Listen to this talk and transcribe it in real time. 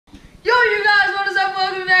Yo, you guys, what is up?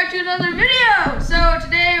 Welcome back to another video. So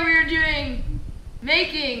today we are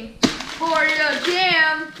making Oreo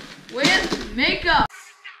jam with makeup.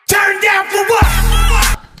 Turn down for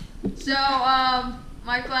what? So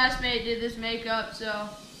my classmate did this makeup, so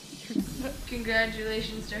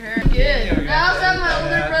congratulations to her. Good. I also have my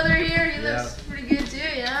older brother here. He looks pretty good too.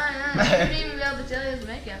 Yeah. I shouldn't even be able to tell you his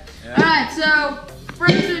makeup. Yeah. All right, so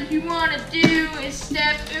first what you want to do is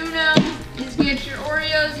step uno is get your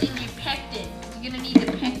Oreos and your pectin. You're gonna need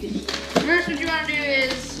the pectin. First, what you want to do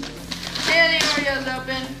is tear the Oreos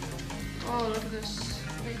open. Oh, look at this.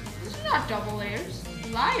 This is not double layers.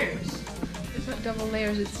 Liars. It's not double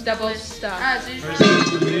layers, it's double stuff. Alright, so you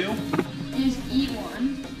just eat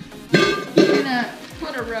one. We're gonna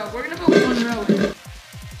put a row. We're gonna put one row in.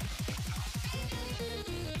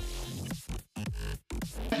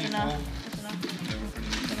 That's enough.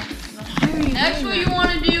 Next, what you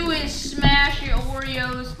want to do is smash your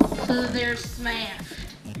Oreos so that they're smashed.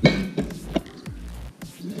 You're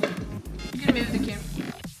gonna move the camera.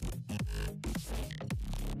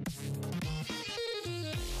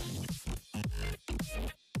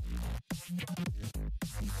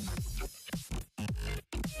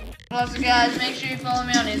 Also, guys, make sure you follow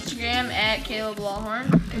me on Instagram at Caleb Lawhorn,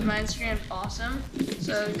 because my Instagram's awesome.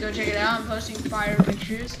 So go check it out. I'm posting fire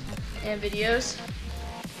pictures and videos.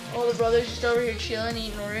 All the brothers just over here chilling,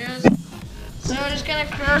 eating Oreos. So we're just gonna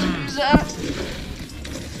crush these up.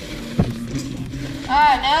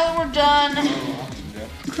 Alright, now that we're done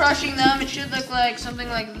crushing them, it should look like something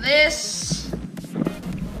like this.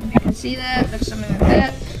 You can see that, looks something like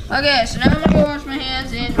that. Okay, so now I'm gonna go wash my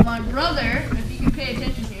hands, and my brother, if you can pay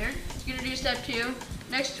attention here, is gonna do step 2.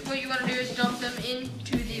 Next, what you wanna do is dump them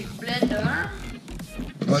into the blender.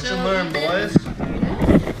 Watch and learn, boys.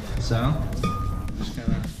 Yeah. So, just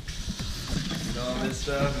gonna get all this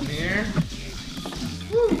stuff in here.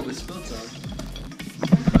 Woo, we spilled some.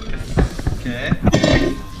 Okay.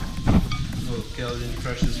 Oh, Kelly didn't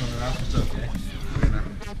crush this one enough. It's okay. We're gonna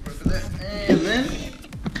work with it. And then,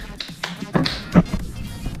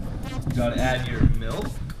 you gotta add your milk.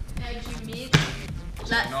 Add your milk.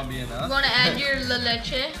 That'll be enough. You want to add your la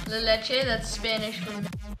leche. La leche, that's Spanish for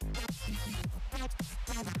milk.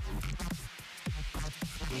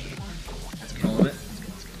 That's good. All of it.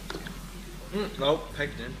 Nope,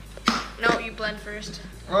 pegged in. No, you blend first.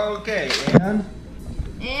 Okay,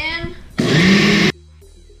 and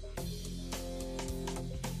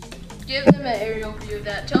give them an aerial view of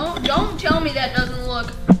that. Don't tell me that doesn't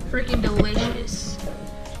look freaking delicious.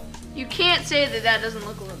 You can't say that that doesn't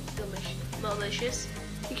look delicious.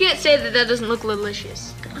 You can't say that that doesn't look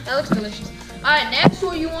delicious. That looks delicious. Alright, next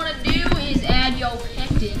what you want to do is add your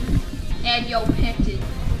pectin. Add your pectin.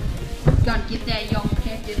 Gotta get that your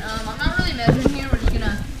pectin. I'm not really measuring here. We're just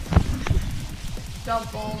gonna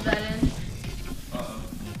dump all of that in.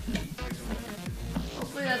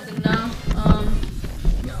 Hopefully that's enough.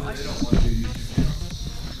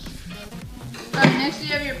 Alright, next you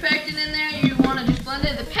have your pectin in there. You want to just blend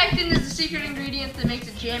it. The pectin is the secret ingredient that makes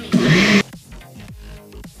it jammy.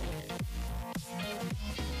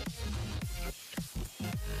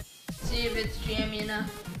 See if it's jammy enough.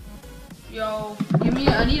 Yo,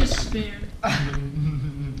 I need a spoon.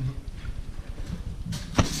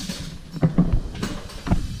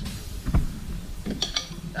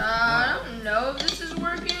 I don't know if this is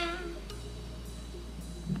working.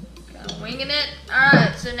 Kind of winging it.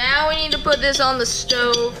 Alright, so now we need to put this on the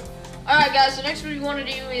stove. Alright guys, so next what you want to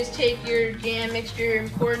do is take your jam mixture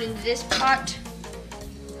and pour it into this pot.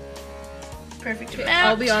 Perfect amount.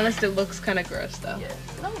 I'll be honest, it looks kind of gross though. Yeah.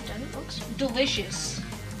 No, it doesn't. It looks delicious.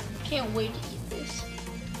 Can't wait to eat this.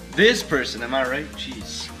 this person, am I right?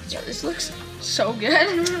 Jeez. Yeah, this looks so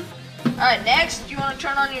good. Alright, next you want to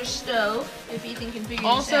turn on your stove if Ethan can figure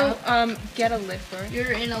this out. Also, get a lid for it.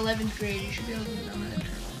 You're in 11th grade, you should be able to know how to turn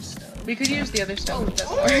on the stove. We could use the other stove if it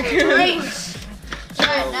doesn't Great! work.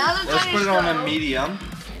 Alright, now that let's put it on a stove. medium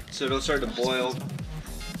so it'll start to boil.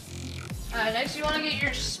 Alright, next you want to get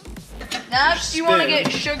your you want to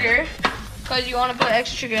get sugar because you want to put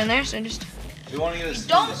extra sugar in there. So just We want to get you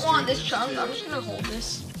don't want this chunk. I'm just gonna hold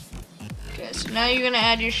this. Okay, so now you're gonna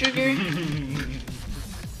add your sugar.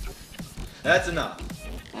 That's enough.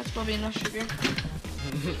 That's probably enough sugar.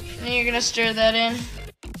 And then you're gonna stir that in.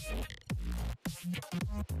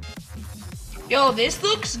 Yo, this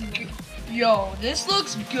looks good. Yo, this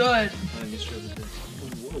looks good. Let me stir this.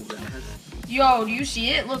 Whoa, that has... Yo, do you see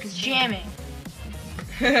it? Look, it's jamming.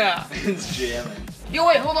 It's jamming. Yo,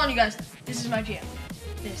 wait, hold on, you guys. This is my jam.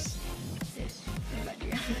 This is my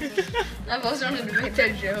jam. I was wanted to make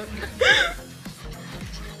that joke.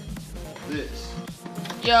 This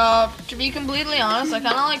Yo, to be completely honest, I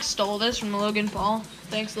kind of like stole this from Logan Paul.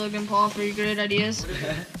 Thanks, Logan Paul, for your great ideas.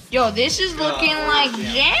 Yo, this is looking like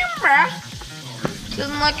jam, bruh. This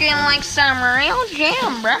is looking like some real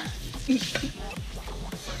jam, bruh.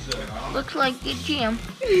 Looks like good jam.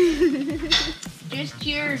 Just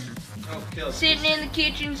here, sitting in the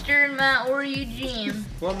kitchen stirring my Oreo jam.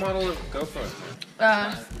 What model of GoPro is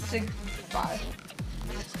it? 6.5.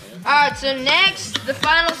 Alright, so next, the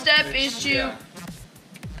final step is to...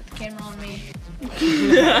 Put the camera on me.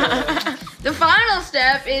 The final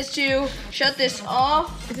step is to shut this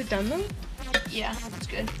off. Is it done though? Yeah, that's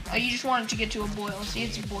good. Oh, you just want it to get to a boil. See,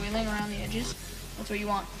 it's boiling around the edges. That's what you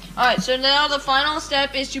want. Alright, so now the final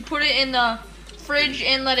step is to put it in the fridge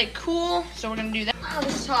and let it cool. So we're going to do that. Oh,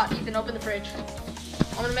 this is hot. Ethan, open the fridge.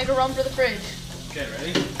 I'm going to make a run for the fridge. Okay,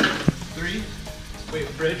 ready? 3. Wait,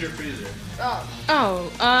 fridge or freezer?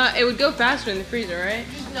 Oh, it would go faster in the freezer, right?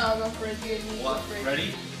 No, go fridge. You need What? fridge.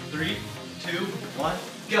 Ready? 3, 2, 1,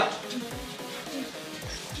 go!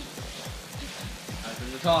 Open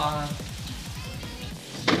the top.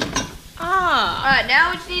 Ah. Alright, now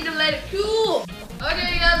we just need to let it cool.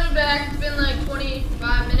 Okay, guys, we're back. It's been like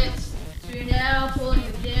 25 minutes. So we're now pulling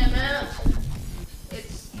the jam out.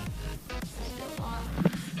 It's still hot.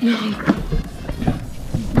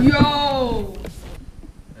 Yo!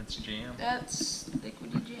 That's jam. That's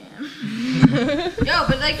liquidy jam. Yo,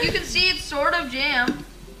 but like you can see it's sort of jam.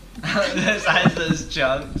 The size of those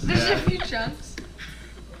chunks. There's a few chunks.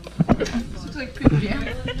 This looks like poop jam.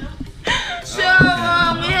 So,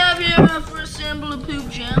 we have here our first sample of poop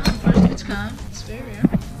jam. First of its kind. It's very rare.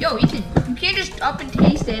 Yo, Ethan, you can't just up and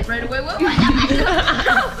taste it right away. Whoa.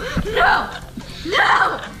 No!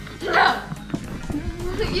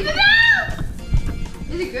 Ethan, no!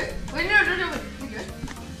 Is it good? Wait, no, is it good?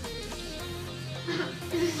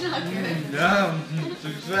 It's not good. Yum.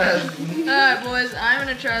 Success. Alright, boys, I'm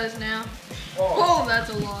gonna try this now. Oh, that's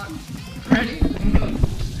a lot. Ready?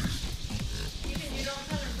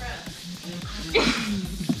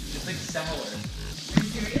 It's like sour.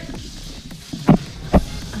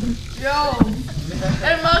 Yo,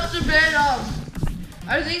 it must have been,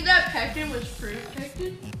 I think that pectin was fruit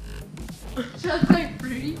pectin. Sounds like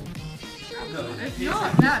fruity. No, It's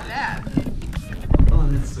not that bad. Oh,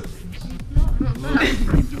 that's so good. Not bad.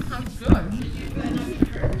 That's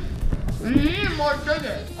good. You need more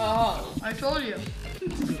sugar. Oh. I told you.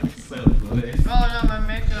 So good. Oh no, my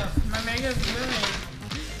makeup's ruined.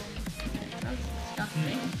 That's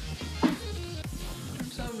disgusting. I'm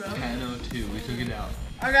so gross. 10:02. We took it out.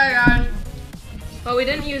 Okay, guys. But we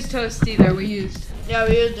didn't use toast either. We used Yeah,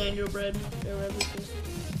 we used angel bread. Well,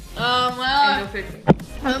 angel picnic.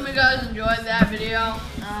 I hope you guys enjoyed that video.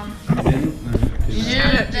 You Shout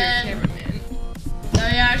out did, to your then. cameraman. So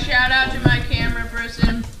yeah, shout out to my camera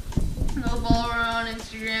person. Go follow her on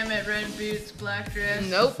Instagram at Red Boots Black Dress.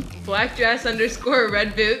 Nope. Black dress _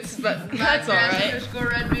 red boots, but Black that's Dress alright.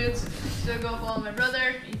 _ Red Boots. So go follow my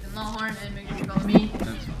brother, Ethan Lawhorn, and make sure you follow me.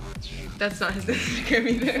 That's not his Instagram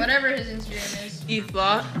either. Whatever his Instagram is.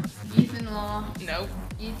 Ethlaw. Ethan Law. Nope.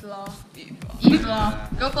 Ethlaw. Ethlaw.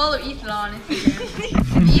 Ethlaw. Go follow Ethlaw on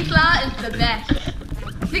Instagram. Ethlaw is the best.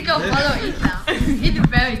 Go follow Ethlaw. He's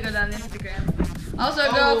very good on Instagram.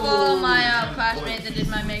 Also go follow my classmate that did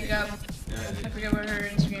my makeup. I forget what her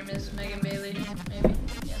Instagram is. Megan Bailey, maybe.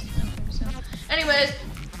 Yes, no, maybe so. Anyways,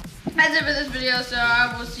 that's it for this video. So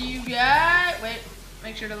I will see you guys. Wait,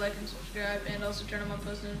 make sure to like and subscribe, and also turn on my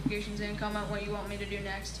post notifications and comment what you want me to do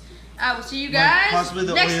next. I will see you guys Possibly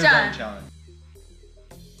the next Oreo time. Dunk Challenge.